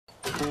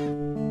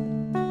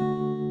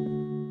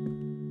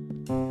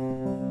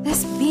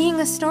This being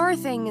a star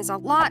thing is a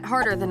lot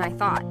harder than I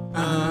thought.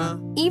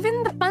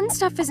 Even the fun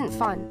stuff isn't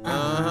fun.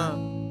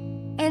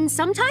 And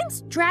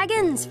sometimes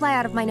dragons fly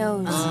out of my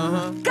nose.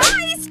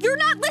 Guys, you're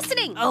not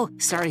listening! Oh,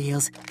 sorry,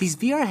 Heels. These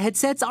VR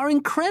headsets are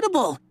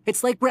incredible.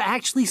 It's like we're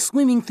actually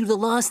swimming through the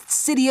lost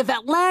city of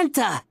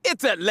Atlanta.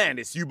 It's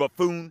Atlantis, you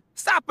buffoon.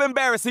 Stop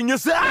embarrassing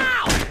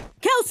yourself!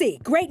 Kelsey,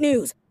 great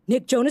news.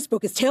 Nick Jonas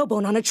broke his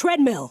tailbone on a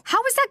treadmill.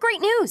 How is that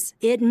great news?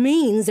 It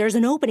means there's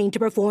an opening to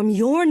perform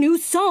your new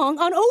song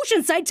on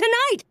Oceanside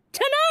tonight.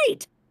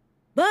 Tonight!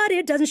 But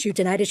it doesn't shoot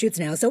tonight, it shoots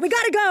now, so we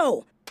gotta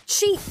go.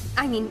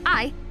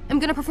 I am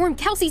gonna perform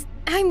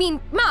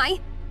my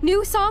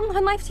new song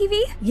on live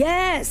TV?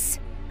 Yes.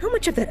 How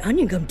much of that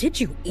onion gum did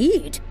you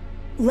eat?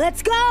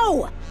 Let's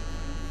go!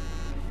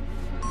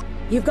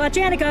 You've got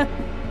Janica.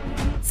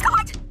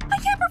 Scott, I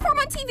can't perform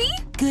on TV.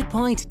 Good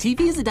point.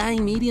 TV is a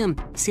dying medium.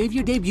 Save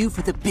your debut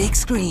for the big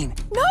screen.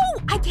 No,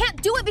 I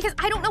can't do it because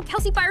I don't know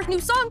Kelsey Fire's new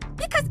song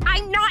because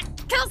I'm not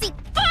Kelsey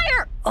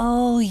Fire.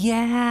 Oh,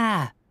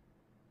 yeah.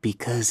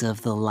 Because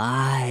of the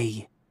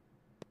lie.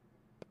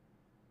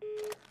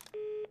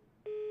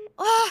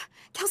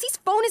 Kelsey's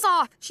phone is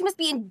off. She must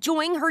be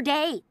enjoying her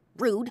day.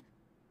 Rude.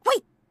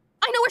 Wait,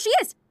 I know where she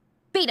is.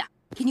 Beta,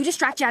 can you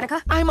distract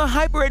Janica? I'm a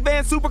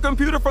hyper-advanced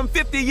supercomputer from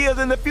 50 years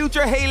in the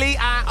future, Hailey.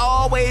 I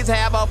always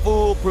have a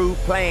foolproof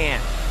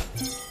plan.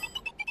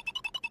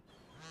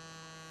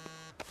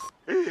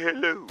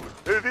 Hello,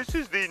 this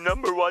is the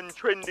 #1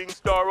 trending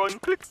star on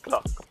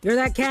ClickClock. You're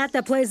that cat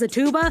that plays the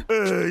tuba?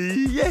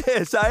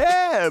 Yes, I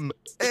am.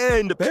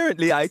 And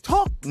apparently I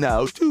talk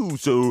now, too,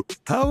 so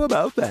how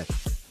about that?